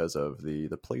course, because of the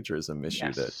plagiarism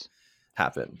issue that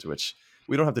happened, which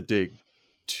we don't have to dig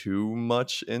too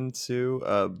much into,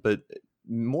 but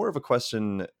more of a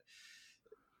question.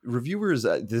 Reviewers,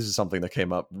 this is something that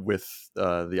came up with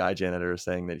the IGN editor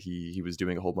saying that he was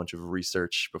doing a whole bunch of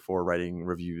research before writing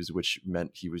reviews, which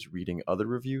meant he was reading other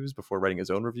reviews before writing his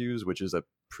own reviews, which is a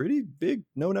pretty big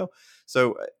no-no.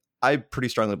 So I pretty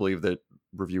strongly believe that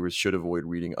reviewers should avoid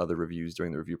reading other reviews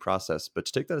during the review process. But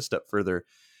to take that a step further,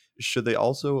 should they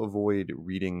also avoid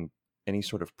reading any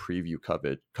sort of preview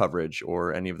coverage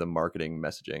or any of the marketing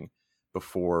messaging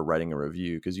before writing a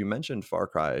review? Because you mentioned Far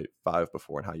Cry 5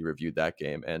 before and how you reviewed that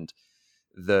game, and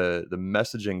the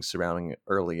messaging surrounding it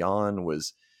early on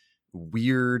was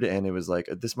weird, and it was like,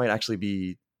 this might actually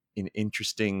be an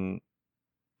interesting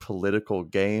political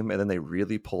game, and then they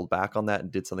really pulled back on that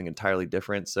and did something entirely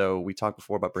different. So we talked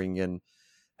before about bringing in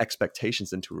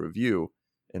expectations into a review,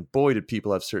 and boy, did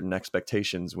people have certain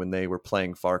expectations when they were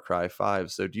playing Far Cry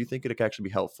 5. So do you think it could actually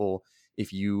be helpful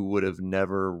if you would have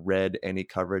never read any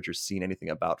coverage or seen anything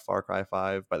about Far Cry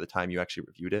 5 by the time you actually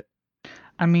reviewed it?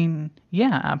 I mean,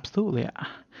 yeah, absolutely.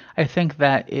 I think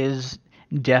that is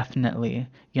definitely,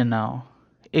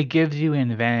 it gives you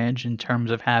an advantage in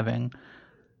terms of having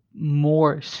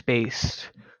more space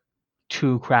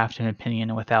to craft an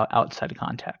opinion without outside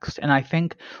context. And I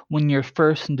think when you're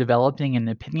first developing an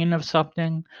opinion of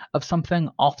something,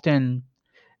 often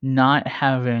not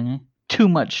having too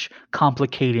much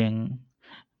complicating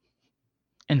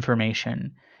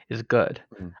information is good.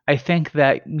 Mm-hmm. I think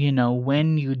that,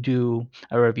 when you do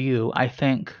a review, I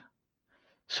think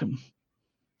some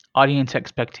audience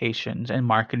expectations and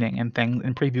marketing and things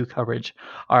and preview coverage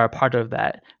are a part of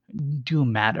that, do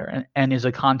matter, and is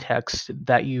a context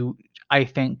that you, I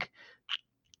think,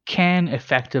 can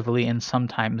effectively and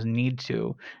sometimes need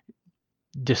to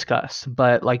discuss.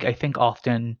 But I think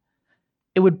often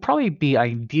it would probably be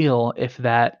ideal if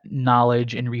that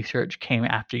knowledge and research came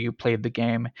after you played the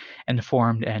game and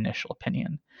formed an initial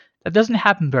opinion. That doesn't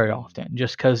happen very often,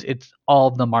 just because it's all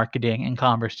the marketing and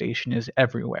conversation is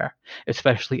everywhere,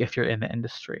 especially if you're in the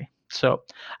industry. So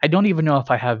I don't even know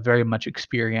if I have very much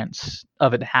experience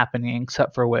of it happening,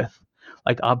 except for with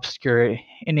obscure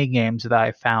indie games that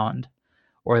I found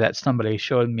or that somebody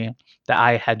showed me that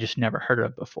I had just never heard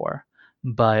of before.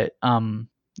 But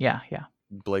yeah.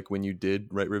 Blake, when you did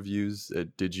write reviews,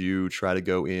 did you try to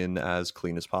go in as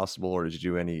clean as possible, or did you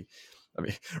do any, I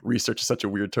mean, research is such a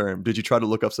weird term. Did you try to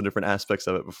look up some different aspects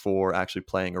of it before actually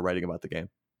playing or writing about the game?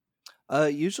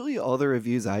 Usually all the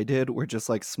reviews I did were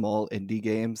just small indie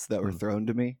games that were thrown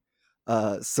to me.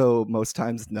 So most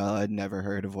times, no, I'd never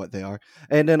heard of what they are.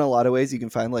 And in a lot of ways, you can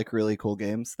find really cool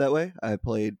games that way. I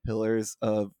played Pillars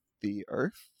of the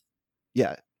Earth.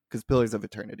 Yeah, because Pillars of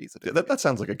Eternity is a Yeah, that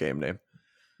sounds like a game name.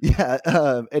 Yeah,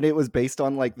 and it was based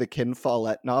on the Ken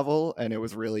Follett novel, and it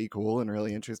was really cool and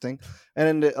really interesting.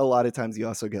 And a lot of times you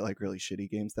also get really shitty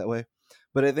games that way.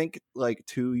 But I think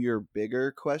to your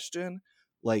bigger question,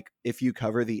 if you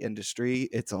cover the industry,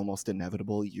 it's almost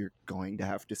inevitable you're going to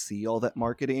have to see all that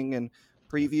marketing and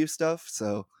preview stuff.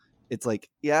 So it's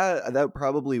yeah, that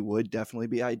probably would definitely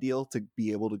be ideal to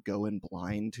be able to go in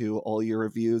blind to all your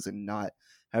reviews and not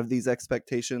have these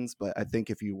expectations. But I think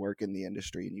if you work in the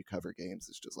industry and you cover games,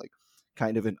 it's just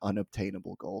kind of an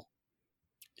unobtainable goal.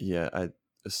 Yeah,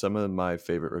 some of my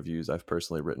favorite reviews I've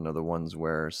personally written are the ones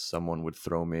where someone would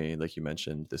throw me, like you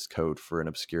mentioned, this code for an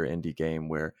obscure indie game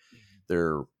where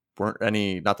there weren't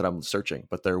any, not that I'm searching,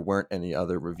 but there weren't any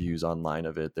other reviews online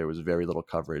of it. There was very little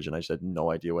coverage, and I just had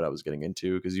no idea what I was getting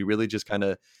into, because you really just kind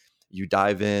of, you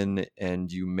dive in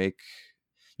and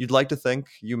you'd like to think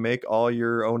you make all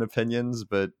your own opinions,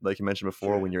 but like you mentioned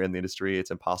before, when you're in the industry,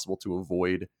 it's impossible to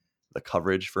avoid the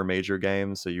coverage for major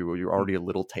games. So you're already a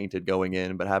little tainted going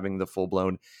in, but having the full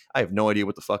blown, I have no idea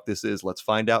what the fuck this is, let's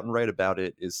find out and write about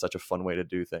it, is such a fun way to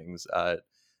do things.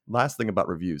 Last thing about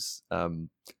reviews,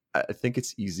 I think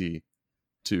it's easy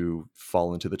to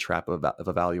fall into the trap of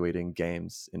evaluating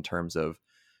games in terms of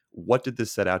what did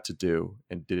this set out to do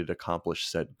and did it accomplish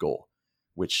said goal,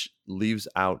 which leaves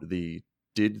out the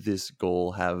did this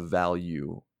goal have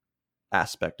value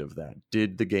aspect of that.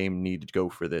 Did the game need to go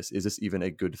for this? Is this even a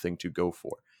good thing to go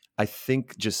for? I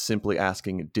think just simply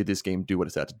asking, did this game do what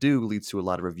it set out to do, leads to a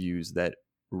lot of reviews that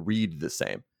read the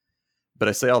same. But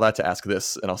I say all that to ask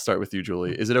this, and I'll start with you,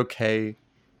 Julie. Is it okay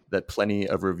that plenty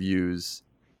of reviews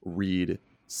read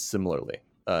similarly?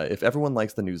 If everyone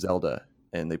likes the new Zelda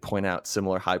and they point out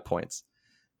similar high points,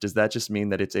 does that just mean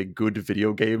that it's a good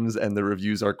video games and the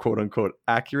reviews are quote unquote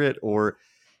accurate? Or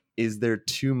is there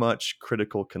too much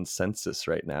critical consensus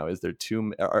right now? Is there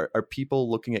are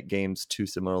people looking at games too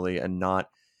similarly and not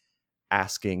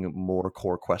asking more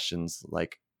core questions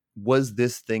like, was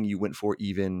this thing you went for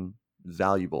even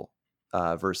valuable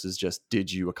versus just,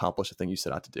 did you accomplish the thing you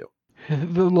set out to do?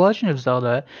 The Legend of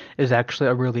Zelda is actually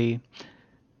a really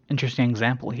interesting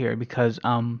example here because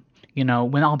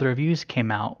when all the reviews came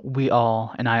out, we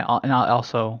all and I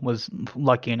also was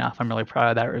lucky enough. I'm really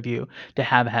proud of that review to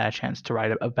have had a chance to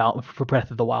write about for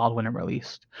Breath of the Wild when it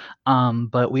released.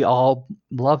 But we all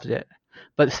loved it.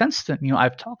 But since then,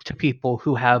 I've talked to people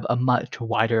who have a much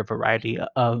wider variety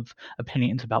of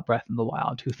opinions about Breath of the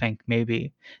Wild, who think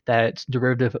maybe that it's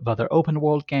derivative of other open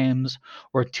world games,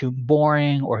 or too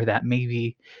boring, or that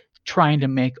maybe trying to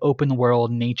make open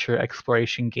world nature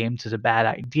exploration games is a bad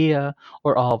idea,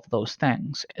 or all of those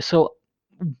things. So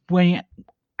when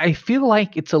I feel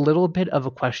like it's a little bit of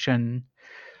a question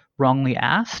wrongly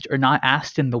asked, or not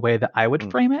asked in the way that I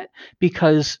would frame it,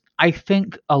 because I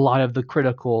think a lot of the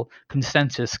critical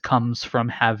consensus comes from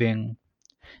having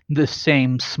the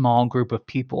same small group of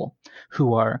people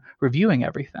who are reviewing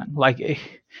everything.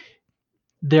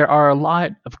 There are a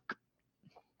lot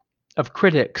of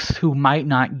critics who might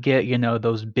not get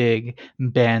those big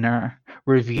banner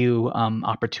review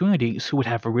opportunities, who would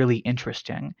have really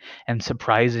interesting and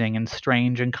surprising and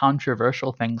strange and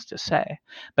controversial things to say,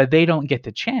 but they don't get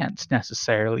the chance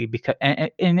necessarily because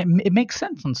it makes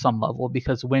sense on some level,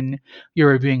 because when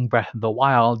you're reviewing Breath of the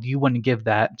Wild, you wouldn't give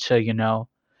that to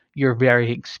your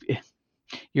very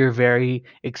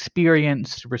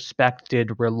experienced,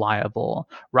 respected, reliable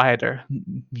writer.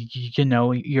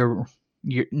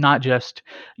 You're not just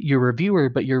your reviewer,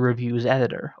 but your review's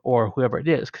editor or whoever it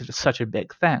is, because it's such a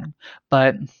big thing.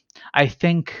 But I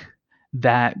think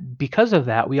that because of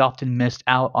that, we often missed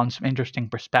out on some interesting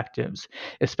perspectives,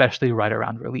 especially right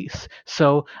around release.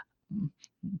 So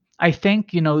I think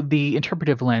the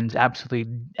interpretive lens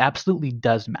absolutely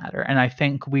does matter, and I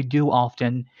think we do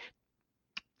often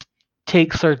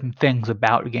take certain things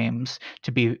about games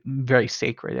to be very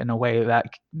sacred in a way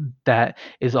that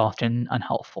is often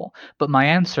unhelpful. But my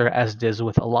answer, as it is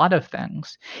with a lot of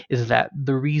things, is that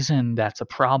the reason that's a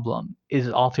problem is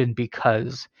often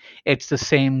because it's the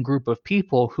same group of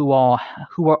people who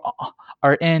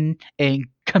are in a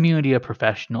community of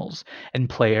professionals and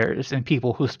players and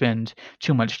people who spend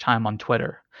too much time on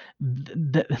Twitter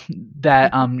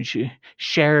that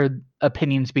share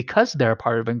opinions because they're a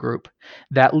part of a group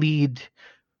that lead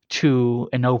to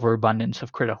an overabundance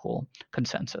of critical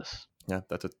consensus. Yeah,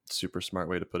 that's a super smart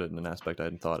way to put it, in an aspect I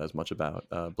hadn't thought as much about.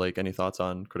 Blake, any thoughts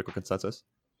on critical consensus?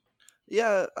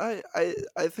 Yeah, I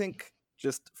think,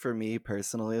 just for me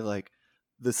personally, like,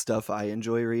 the stuff I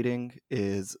enjoy reading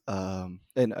is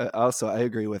and also I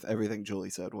agree with everything Julie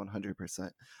said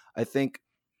 100%. I think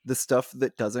the stuff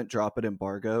that doesn't drop an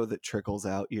embargo, that trickles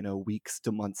out, weeks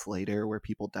to months later, where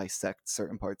people dissect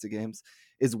certain parts of games,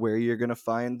 is where you're going to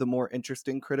find the more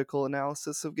interesting critical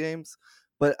analysis of games.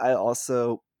 But I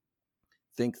also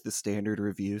think the standard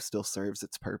review still serves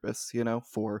its purpose,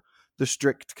 for the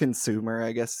strict consumer,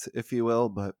 I guess, if you will.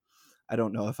 But I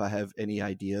don't know if I have any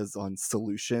ideas on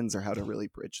solutions or how to really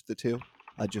bridge the two.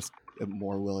 I just am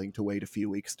more willing to wait a few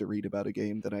weeks to read about a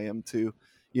game than I am to,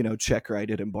 check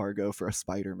right at embargo for a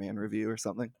Spider-Man review or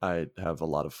something. I have a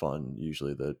lot of fun,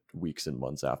 usually the weeks and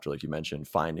months after, like you mentioned,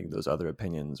 finding those other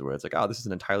opinions where it's like, oh, this is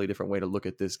an entirely different way to look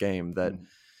at this game that,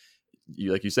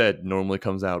 like you said, normally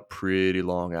comes out pretty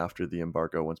long after the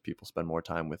embargo, once people spend more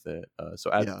time with it.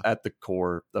 So at the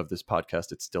core of this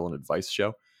podcast, it's still an advice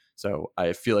show. So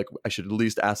I feel like I should at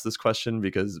least ask this question,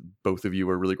 because both of you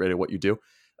are really great at what you do.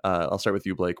 I'll start with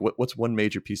you, Blake. What's one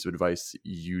major piece of advice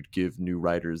you'd give new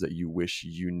writers that you wish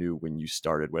you knew when you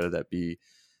started, whether that be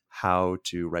how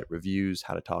to write reviews,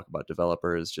 how to talk about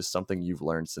developers, just something you've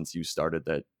learned since you started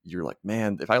that you're like,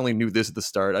 man, if I only knew this at the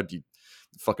start, I'd be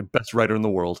the fucking best writer in the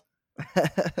world.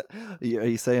 Are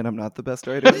you saying I'm not the best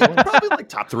writer in the world? Probably like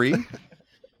top three.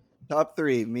 Top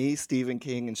three: me, Stephen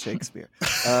King, and Shakespeare.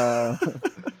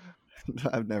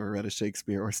 I've never read a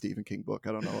Shakespeare or Stephen King book.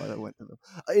 I don't know why that went to them.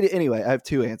 Anyway, I have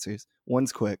two answers.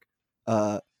 One's quick.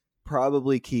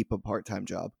 Probably keep a part-time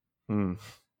job.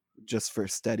 Just for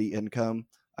steady income.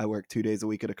 I work 2 days a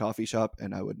week at a coffee shop,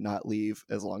 and I would not leave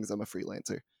as long as I'm a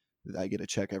freelancer. I get a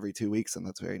check every 2 weeks, and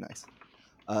that's very nice.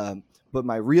 But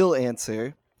my real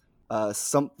answer,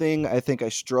 something I think I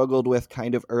struggled with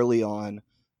kind of early on,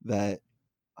 that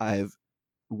I've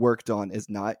worked on is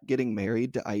not getting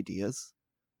married to ideas,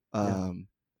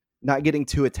 not getting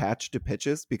too attached to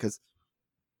pitches, because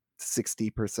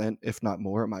 60%, if not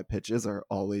more, of my pitches are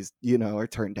always, are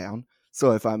turned down.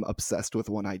 So if I'm obsessed with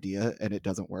one idea and it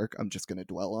doesn't work, I'm just going to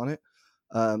dwell on it.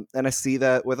 And I see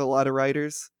that with a lot of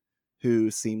writers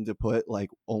who seem to put like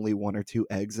only 1 or 2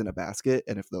 eggs in a basket.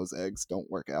 And if those eggs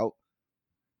don't work out,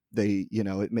 they,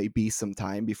 it may be some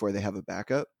time before they have a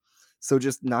backup. So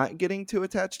just not getting too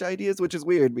attached to ideas, which is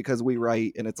weird because we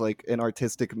write and it's like an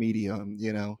artistic medium,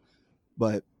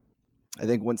 but I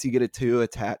think once you get it too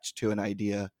attached to an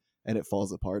idea and it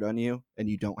falls apart on you and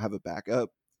you don't have a backup,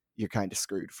 you're kind of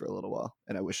screwed for a little while.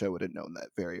 And I wish I would have known that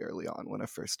very early on when I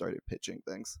first started pitching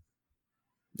things.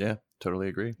 Yeah, totally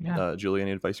agree. Yeah. Julie,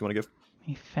 any advice you want to give? Let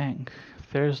me think.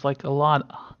 There's like a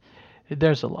lot.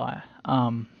 There's a lot.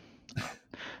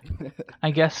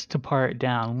 I guess to part it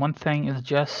down, one thing is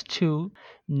just to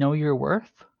know your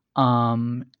worth.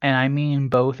 And I mean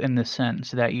both in the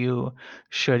sense that you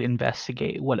should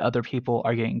investigate what other people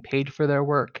are getting paid for their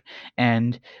work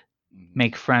and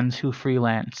make friends who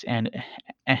freelance and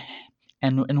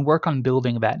work on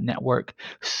building that network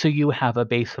so you have a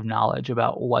base of knowledge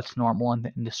about what's normal in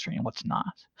the industry and what's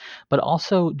not. But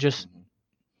also just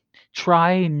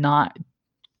try not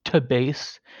to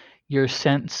base your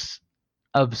sense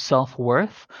of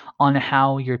self-worth on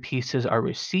how your pieces are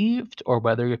received or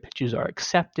whether your pitches are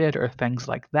accepted or things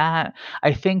like that.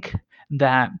 I think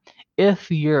that if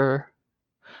you're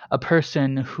a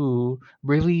person who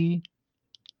really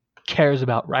cares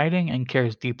about writing and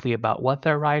cares deeply about what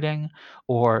they're writing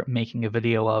or making a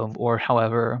video of, or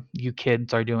however you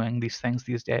kids are doing these things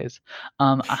these days,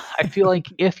 I feel like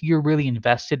if you're really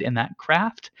invested in that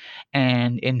craft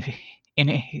and in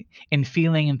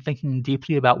feeling and thinking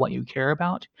deeply about what you care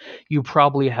about, you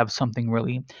probably have something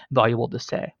really valuable to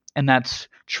say. And that's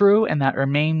true, and that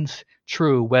remains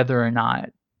true whether or not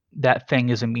that thing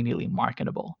is immediately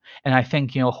marketable. And I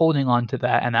think, holding on to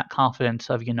that and that confidence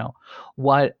of,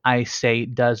 what I say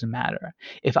does matter.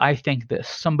 If I think this,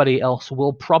 somebody else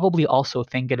will probably also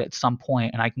think it at some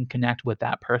point, and I can connect with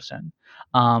that person.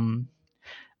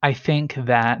 I think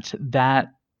that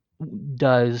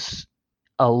does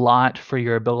a lot for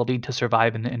your ability to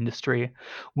survive in the industry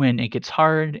when it gets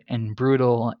hard and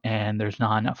brutal and there's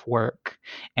not enough work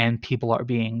and people are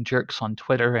being jerks on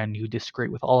Twitter and you disagree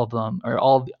with all of them, or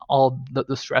all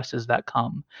the stresses that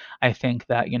come. I think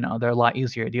that, they're a lot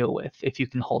easier to deal with if you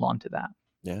can hold on to that.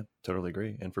 Yeah, totally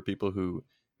agree. And for people who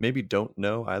maybe don't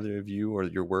know either of you or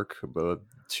your work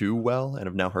too well and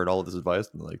have now heard all of this advice,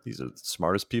 and like, these are the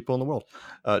smartest people in the world.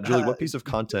 Julie, what piece of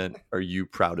content are you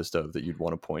proudest of that you'd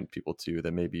want to point people to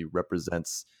that maybe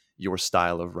represents your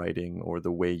style of writing or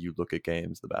the way you look at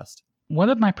games the best? One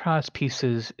of my proudest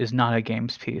pieces is not a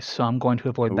games piece, so I'm going to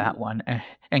avoid that one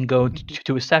and go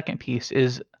to a second piece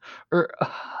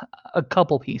a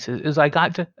couple pieces. Is I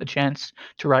got a chance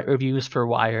to write reviews for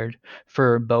Wired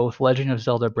for both Legend of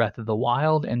Zelda Breath of the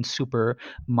Wild and Super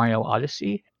Mario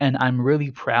Odyssey, and I'm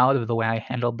really proud of the way I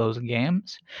handled those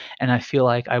games, and I feel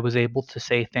like I was able to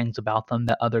say things about them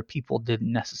that other people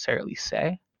didn't necessarily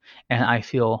say, and I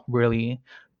feel really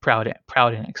proud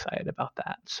and excited about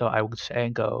that. So I would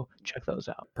say go check those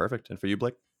out. Perfect. And for you,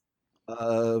 Blake?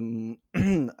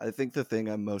 I think the thing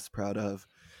I'm most proud of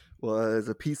was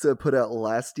a piece I put out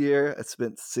last year. I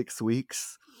spent 6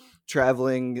 weeks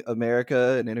traveling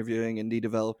America and interviewing indie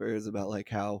developers about like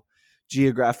how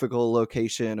geographical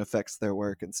location affects their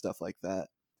work and stuff like that.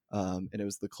 And it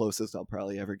was the closest I'll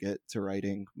probably ever get to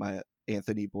writing my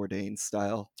Anthony Bourdain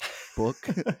style book.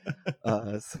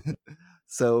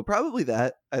 So probably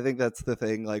that. I think that's the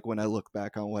thing. Like when I look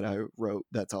back on what I wrote,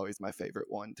 that's always my favorite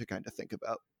one to kind of think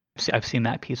about. I've seen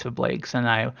that piece of Blake's, and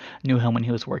I knew him when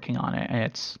he was working on it, and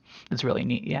it's really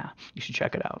neat. Yeah, you should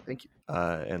check it out. Thank you.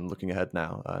 And looking ahead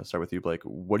now, start with you, Blake.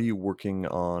 What are you working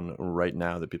on right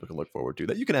now that people can look forward to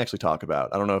that you can actually talk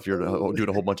about? I don't know if you're doing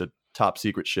a whole bunch of top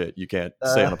secret shit you can't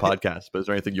say on a podcast, but is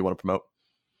there anything you want to promote?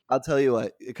 I'll tell you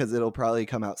what, because it'll probably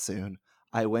come out soon.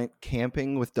 I went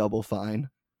camping with Double Fine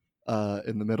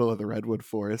in the middle of the Redwood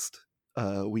Forest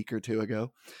a week or two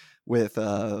ago with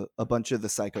a bunch of the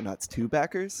Psychonauts 2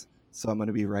 backers. So I'm going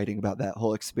to be writing about that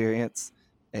whole experience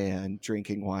and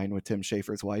drinking wine with Tim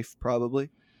Schafer's wife, probably.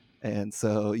 And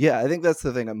so, yeah, I think that's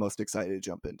the thing I'm most excited to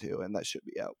jump into, and that should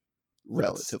be out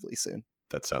relatively soon.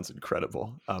 That sounds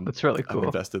incredible. That's really cool. I'm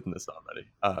invested in this already.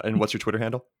 And what's your Twitter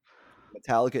handle?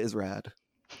 Metallica is rad.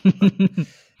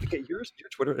 Okay, your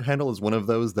Twitter handle is one of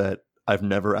those that I've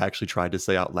never actually tried to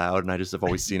say out loud, and I just have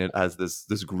always seen it as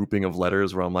this grouping of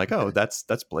letters where I'm like, oh, that's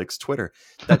Blake's Twitter.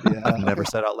 That I've never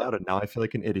said out loud, and now I feel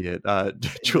like an idiot.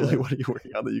 Julie, what are you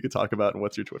working on that you could talk about, and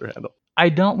what's your Twitter handle? I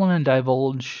don't want to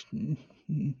divulge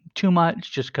too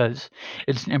much just because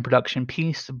it's an in production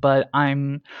piece, but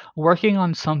I'm working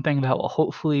on something that will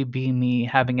hopefully be me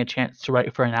having a chance to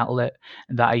write for an outlet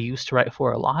that I used to write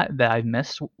for a lot, that I've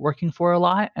missed working for a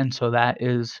lot. And so that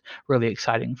is really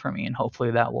exciting for me. And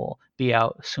hopefully that will be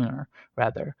out sooner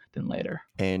rather than later.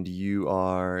 And you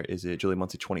are, is it Julie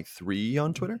Muncy 23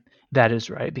 on Twitter? That is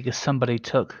right, because somebody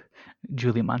took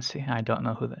Julie Muncy. I don't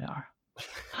know who they are.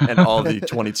 And all the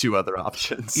 22 other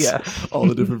options. Yes. All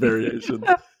the different variations.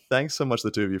 Thanks so much,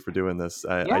 the two of you, for doing this.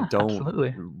 I don't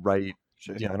absolutely. write,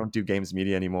 I don't do games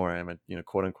media anymore. I'm a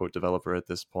quote unquote developer at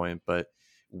this point. But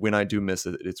when I do miss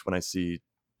it, it's when I see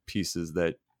pieces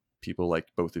that people like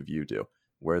both of you do,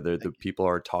 where the people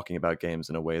are talking about games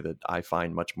in a way that I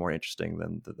find much more interesting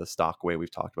than the stock way we've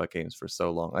talked about games for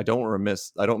so long. I don't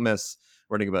miss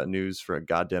writing about news for a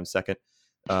goddamn second.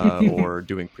 Or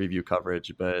doing preview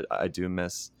coverage, but I do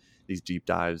miss these deep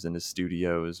dives into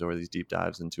studios or these deep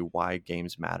dives into why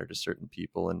games matter to certain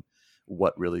people and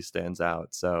what really stands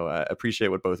out. So I appreciate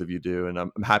what both of you do, and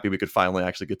I'm happy we could finally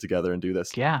actually get together and do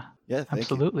this. Yeah,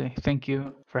 absolutely. Thank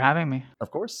you for having me. Of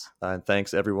course. And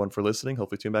thanks everyone for listening.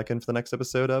 Hopefully tune back in for the next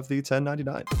episode of the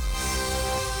 1099.